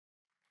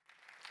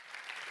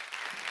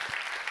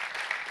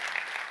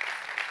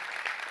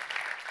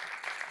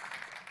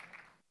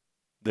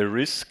The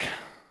risk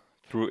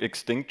through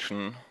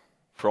extinction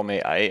from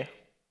AI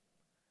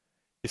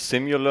is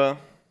similar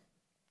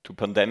to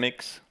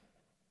pandemics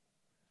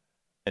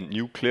and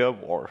nuclear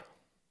war.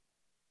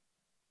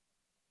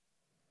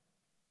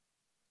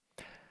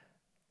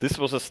 This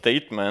was a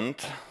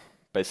statement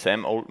by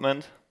Sam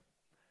Altman,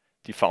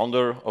 the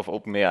founder of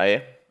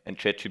OpenAI and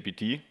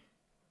ChatGPT,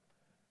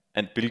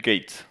 and Bill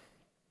Gates.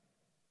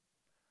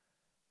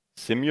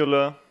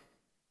 Similar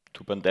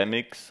to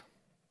pandemics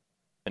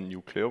and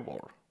nuclear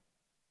war.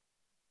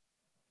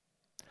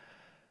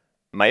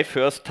 My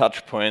first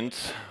touch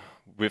points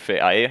with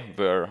AI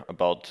were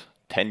about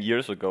 10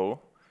 years ago,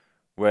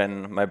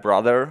 when my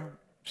brother,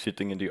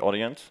 sitting in the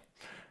audience,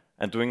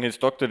 and doing his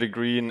doctor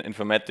degree in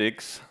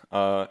informatics,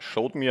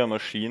 showed me a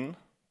machine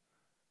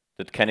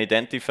that can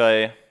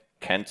identify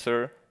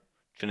cancer,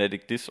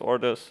 genetic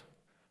disorders,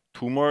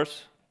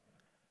 tumors,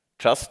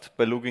 just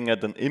by looking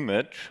at an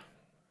image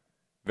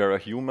where a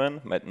human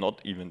might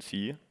not even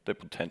see the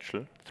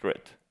potential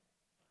threat.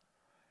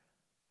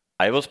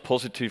 I was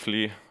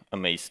positively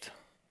amazed.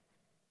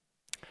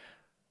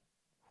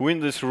 Who in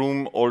this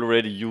room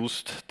already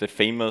used the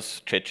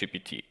famous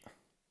ChatGPT?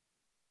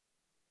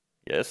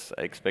 Yes,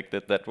 I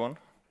expected that one.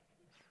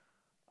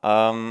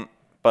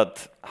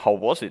 But how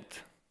was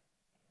it?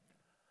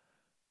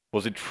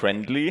 Was it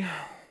friendly?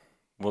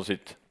 Was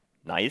it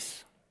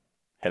nice?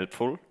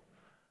 Helpful?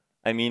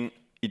 I mean,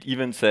 it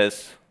even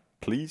says,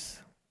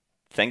 please,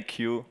 thank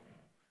you.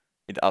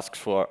 It asks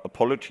for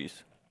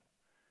apologies.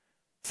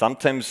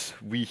 Sometimes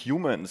we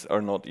humans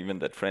are not even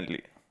that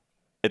friendly,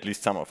 at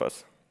least some of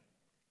us.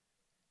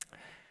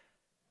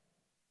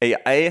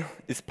 AI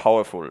is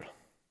powerful,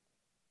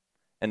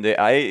 and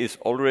AI is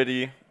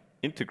already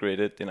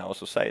integrated in our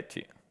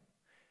society.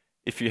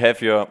 If you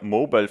have your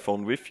mobile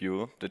phone with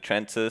you, the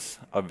chances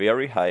are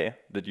very high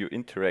that you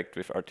interact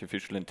with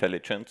artificial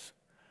intelligence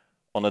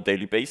on a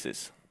daily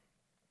basis.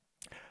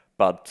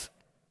 But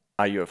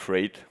are you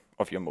afraid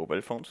of your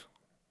mobile phones?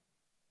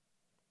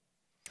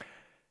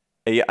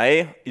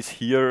 AI is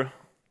here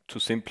to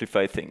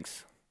simplify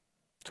things,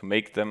 to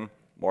make them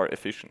more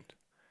efficient.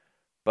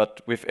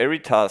 But with every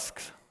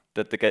task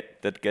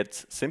that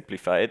gets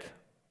simplified,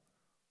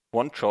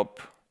 one job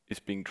is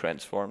being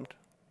transformed,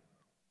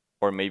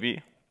 or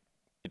maybe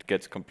it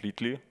gets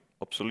completely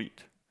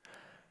obsolete.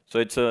 So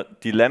it's a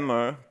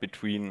dilemma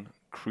between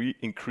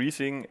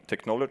increasing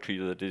technology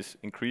that is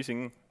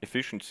increasing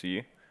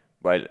efficiency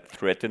while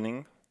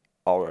threatening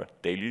our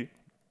daily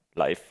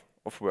life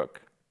of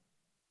work.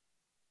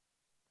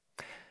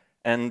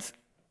 And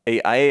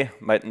AI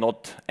might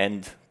not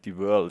end the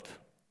world,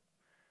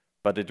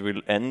 but it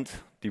will end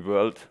the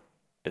world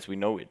as we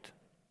know it.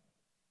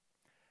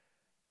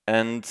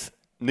 And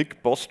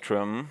Nick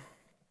Bostrom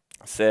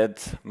said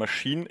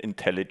machine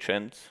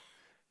intelligence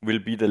will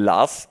be the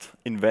last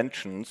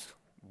inventions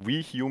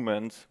we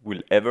humans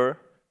will ever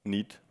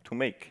need to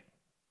make.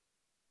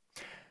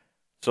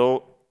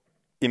 So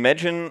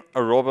imagine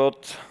a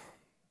robot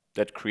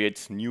that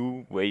creates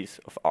new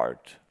ways of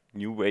art,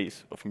 new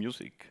ways of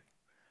music.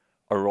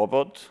 A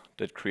robot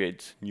that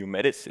creates new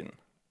medicine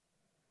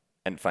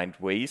and find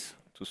ways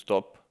to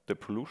stop the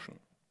pollution.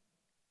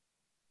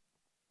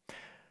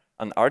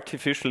 An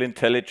artificial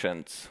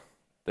intelligence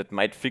that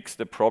might fix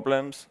the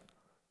problems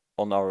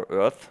on our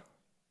Earth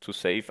to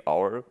save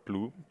our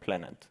blue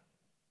planet.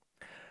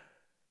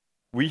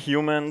 We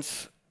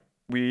humans,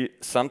 we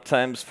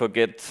sometimes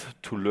forget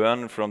to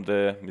learn from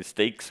the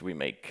mistakes we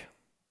make.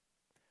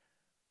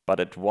 But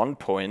at one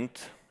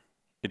point,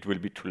 it will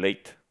be too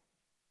late.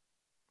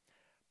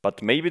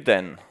 But maybe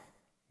then,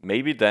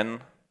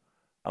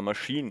 a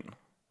machine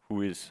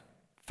who is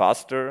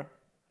faster,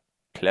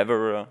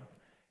 cleverer,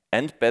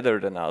 and better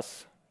than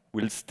us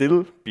will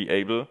still be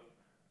able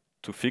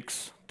to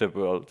fix the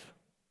world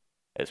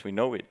as we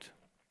know it.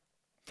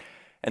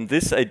 And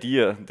this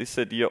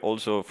idea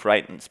also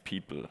frightens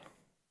people,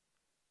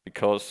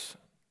 because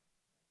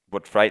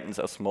what frightens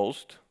us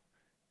most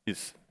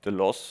is the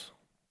loss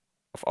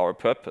of our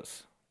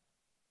purpose.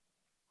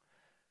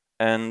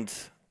 And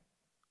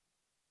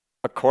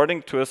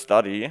according to a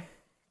study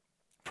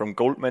from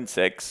Goldman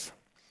Sachs,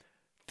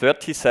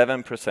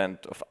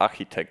 37% of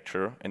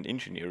architecture and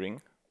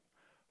engineering,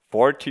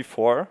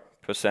 44%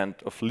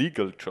 of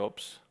legal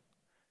jobs,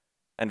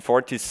 and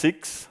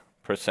 46%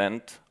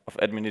 of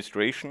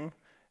administration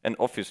and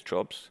office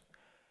jobs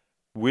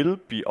will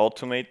be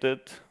automated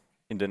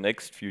in the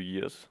next few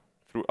years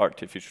through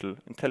artificial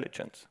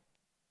intelligence.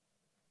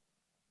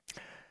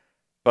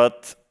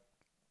 But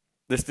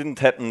this didn't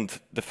happen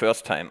the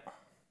first time.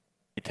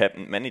 It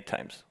happened many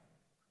times.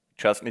 You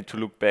just need to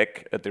look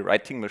back at the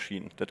writing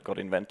machine that got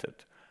invented,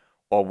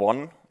 or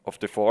one of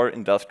the 4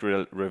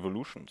 industrial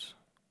revolutions,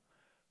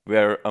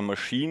 where a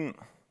machine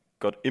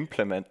got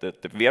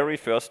implemented the very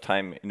first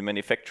time in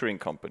manufacturing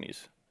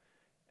companies.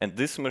 And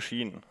this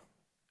machine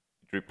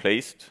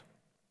replaced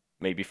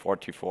maybe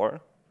 44,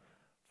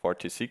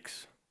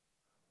 46,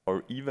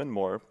 or even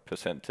more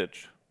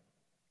percentage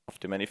of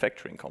the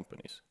manufacturing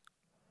companies.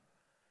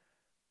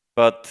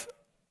 But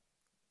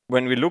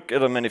when we look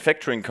at a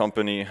manufacturing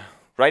company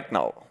right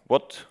now,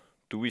 what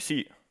do we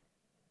see?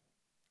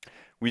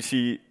 We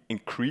see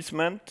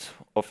increasement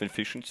of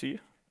efficiency,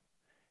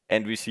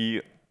 and we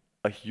see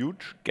a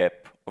huge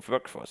gap of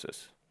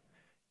workforces,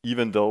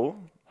 even though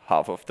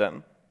half of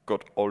them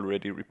got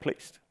already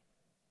replaced.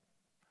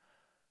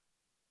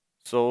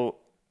 So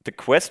the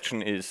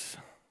question is,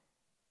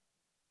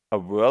 a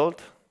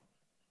world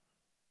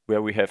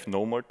where we have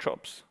no more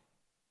jobs?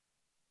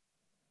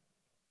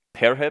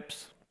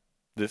 Perhaps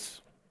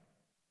this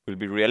will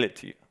be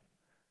reality.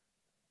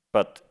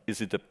 But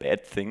is it a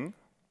bad thing?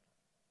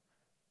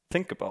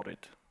 Think about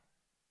it.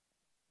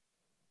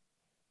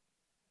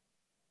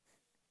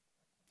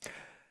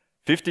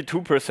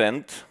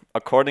 52%,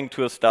 according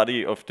to a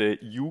study of the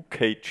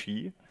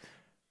UKG,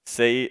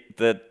 say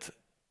that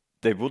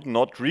they would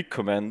not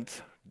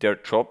recommend their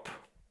job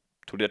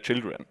to their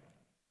children.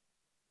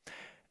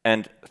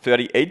 And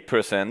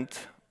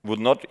 38% would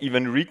not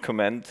even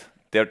recommend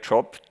their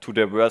job to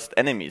their worst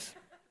enemies.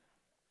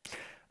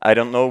 I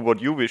don't know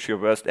what you wish your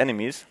worst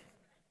enemies.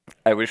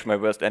 I wish my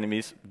worst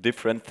enemies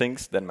different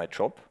things than my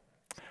job.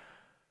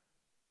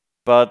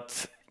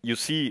 But you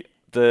see,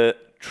 the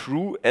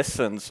true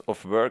essence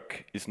of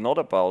work is not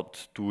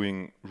about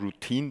doing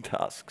routine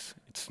tasks.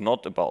 It's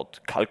not about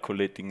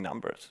calculating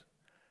numbers.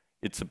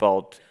 It's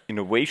about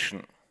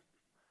innovation,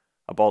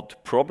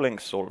 about problem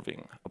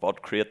solving,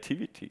 about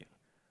creativity,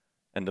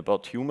 and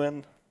about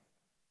human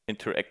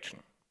interaction.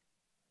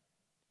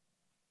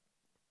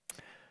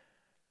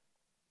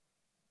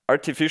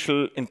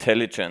 Artificial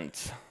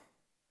intelligence.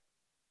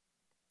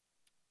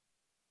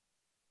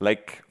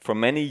 Like for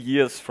many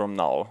years from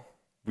now,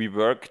 we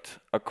worked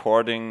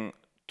according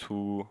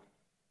to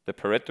the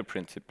Peretto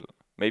Principle.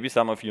 Maybe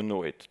some of you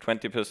know it.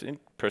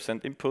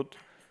 20% input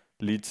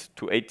leads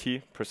to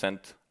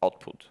 80%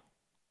 output.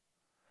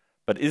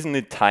 But isn't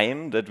it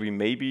time that we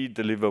maybe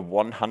deliver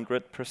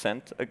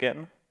 100%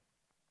 again?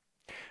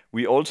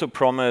 We also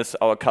promise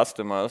our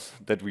customers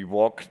that we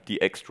walk the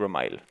extra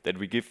mile, that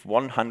we give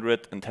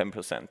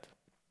 110%.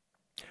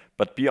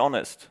 But be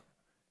honest,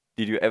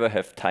 did you ever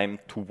have time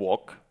to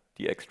walk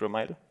the extra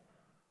mile?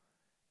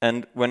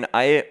 And when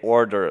I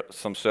order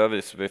some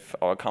service with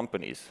our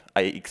companies,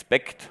 I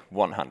expect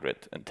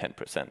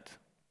 110%.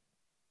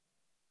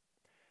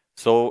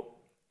 So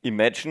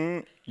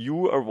imagine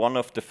you are one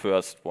of the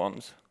first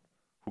ones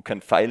who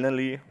can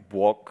finally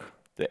walk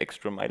the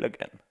extra mile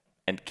again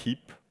and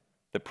keep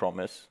the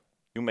promise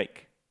you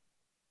make.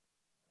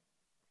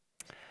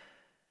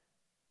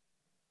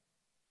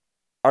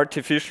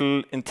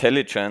 Artificial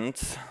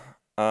intelligence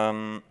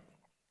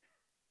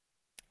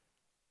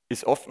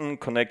is often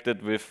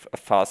connected with a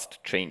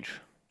fast change.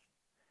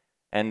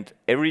 And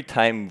every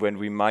time when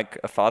we make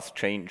a fast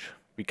change,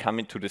 we come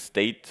into the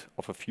state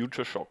of a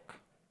future shock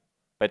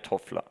by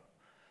Toffler.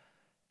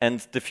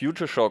 And the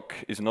future shock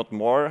is not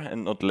more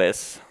and not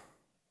less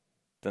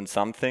than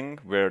something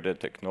where the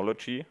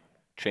technology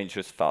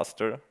changes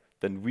faster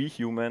than we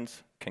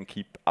humans can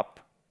keep up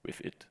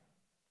with it.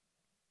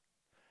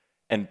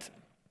 And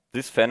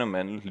this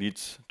phenomenon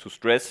leads to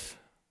stress,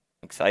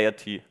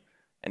 anxiety,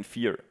 and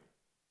fear.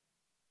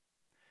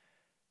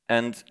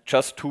 And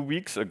just 2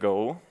 weeks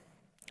ago,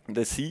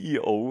 the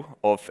CEO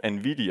of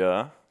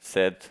NVIDIA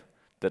said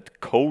that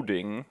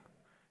coding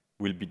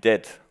will be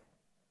dead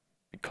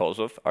because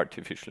of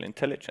artificial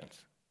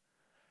intelligence.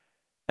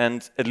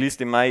 And at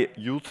least in my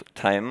youth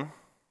time,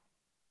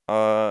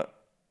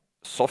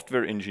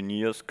 software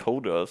engineers,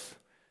 coders,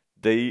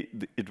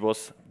 it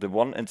was the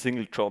one and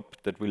single job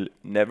that we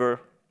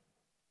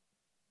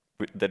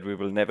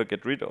will never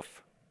get rid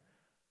of.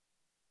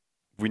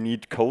 We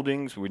need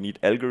codings, we need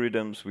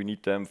algorithms, we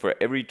need them for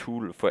every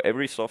tool, for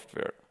every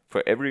software,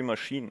 for every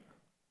machine.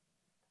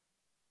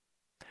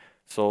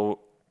 So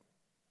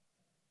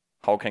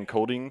how can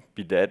coding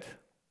be dead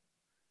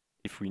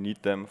if we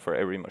need them for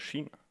every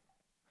machine?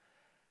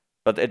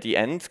 But at the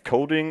end,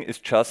 coding is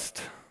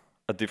just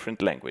a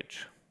different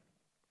language.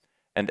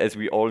 And as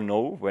we all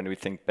know, when we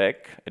think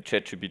back at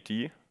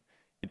ChatGPT,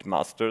 it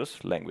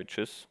masters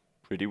languages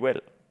pretty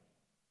well.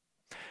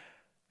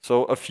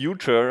 So a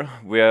future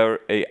where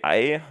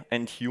AI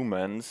and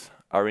humans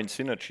are in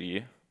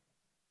synergy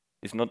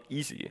is not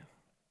easy.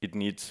 It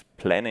needs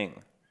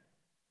planning,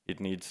 it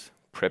needs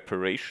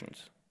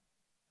preparations,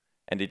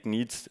 and it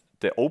needs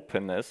the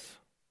openness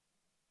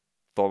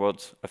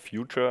towards a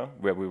future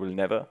where we will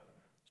never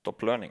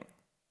stop learning.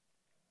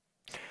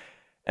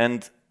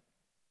 And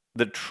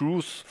the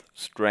true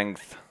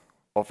strength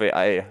of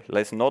AI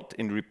lies not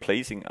in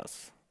replacing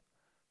us,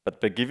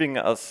 but by giving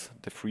us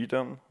the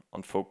freedom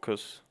and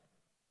focus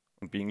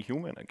on being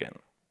human again.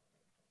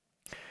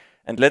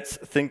 And let's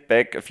think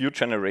back a few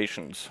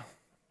generations,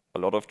 a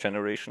lot of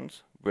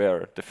generations,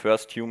 where the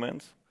first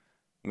humans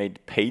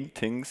made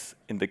paintings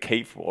in the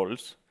cave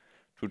walls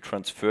to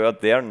transfer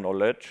their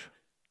knowledge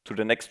to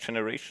the next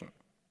generation.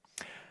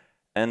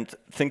 And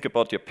think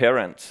about your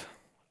parents,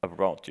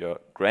 about your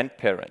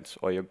grandparents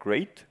or your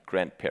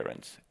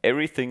great-grandparents.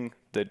 Everything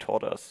they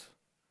taught us,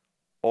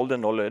 all the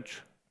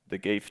knowledge they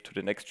gave to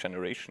the next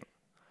generation.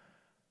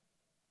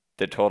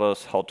 They taught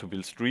us how to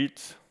build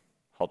streets,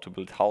 how to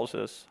build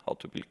houses, how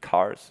to build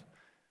cars.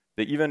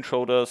 They even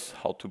showed us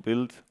how to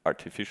build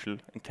artificial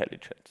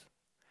intelligence.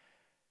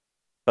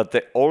 But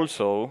they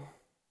also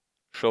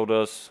showed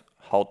us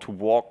how to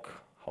walk,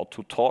 how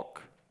to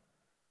talk,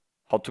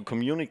 how to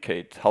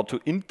communicate, how to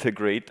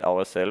integrate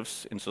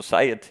ourselves in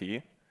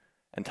society,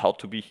 and how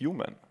to be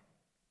human.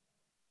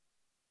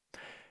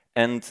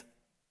 And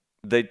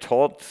they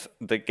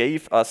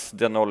gave us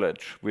their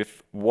knowledge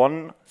with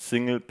one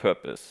single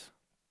purpose.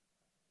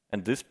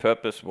 And this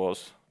purpose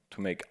was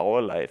to make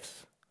our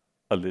lives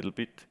a little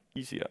bit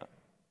easier.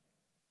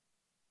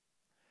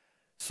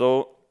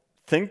 So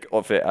think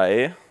of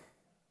AI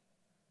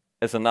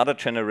as another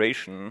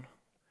generation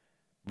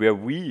where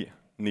we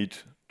need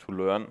to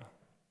learn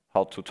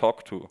how to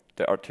talk to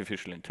the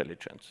artificial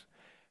intelligence,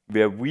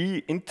 where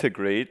we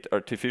integrate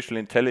artificial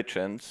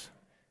intelligence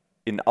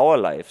in our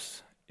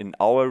lives, in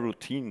our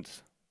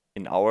routines,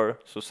 in our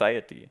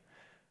society,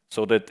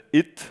 so that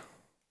it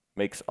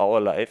makes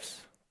our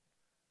lives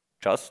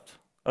just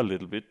a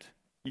little bit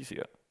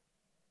easier.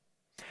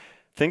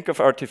 Think of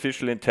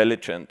artificial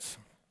intelligence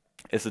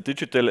as a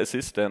digital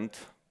assistant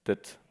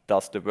that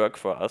does the work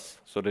for us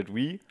so that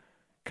we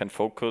can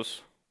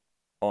focus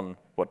on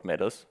what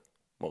matters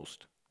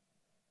most.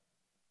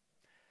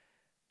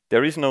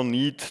 There is no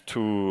need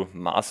to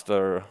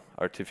master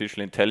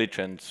artificial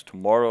intelligence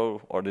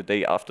tomorrow or the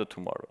day after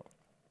tomorrow.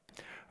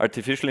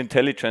 Artificial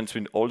intelligence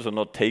will also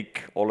not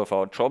take all of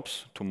our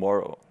jobs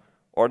tomorrow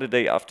or the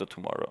day after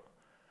tomorrow.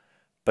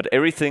 But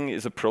everything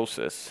is a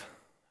process.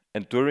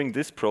 And during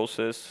this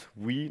process,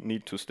 we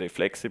need to stay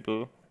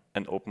flexible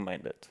and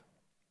open-minded.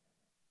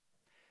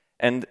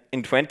 And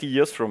in 20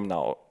 years from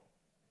now,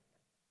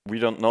 we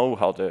don't know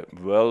how the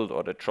world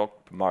or the job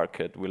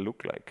market will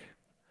look like.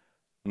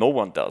 No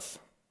one does.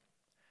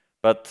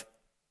 But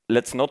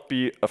let's not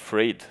be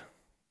afraid.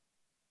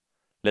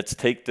 Let's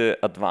take the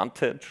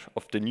advantage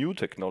of the new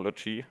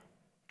technology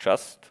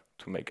just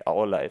to make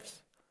our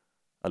lives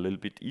a little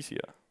bit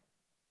easier.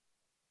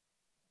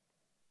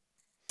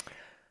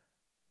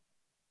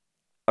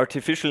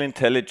 Artificial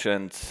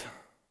intelligence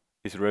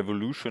is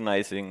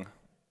revolutionizing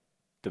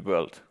the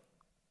world.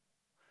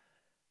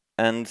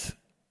 And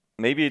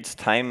maybe it's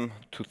time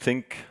to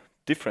think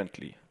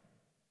differently.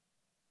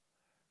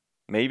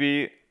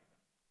 Maybe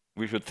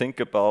we should think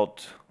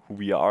about who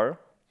we are,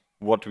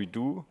 what we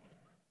do,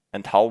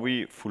 and how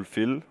we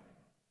fulfill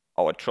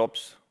our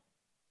jobs.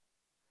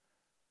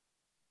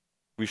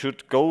 We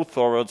should go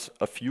towards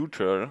a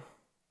future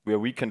where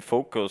we can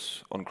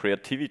focus on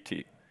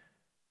creativity,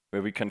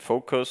 where we can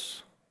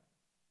focus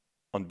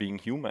on being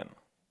human.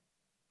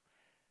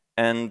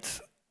 And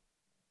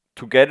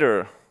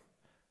together,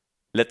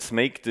 let's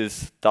make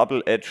this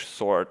double-edged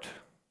sword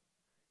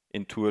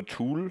into a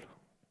tool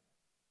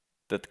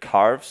that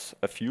carves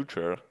a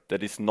future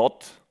that is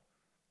not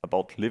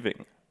about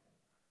living,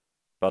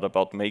 but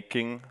about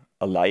making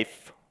a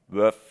life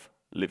worth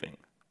living.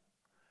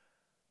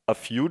 A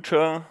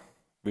future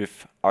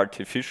with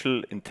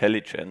artificial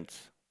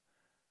intelligence,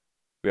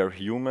 where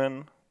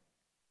human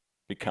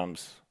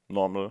becomes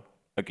normal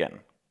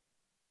again.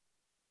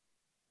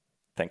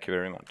 Thank you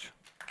very much.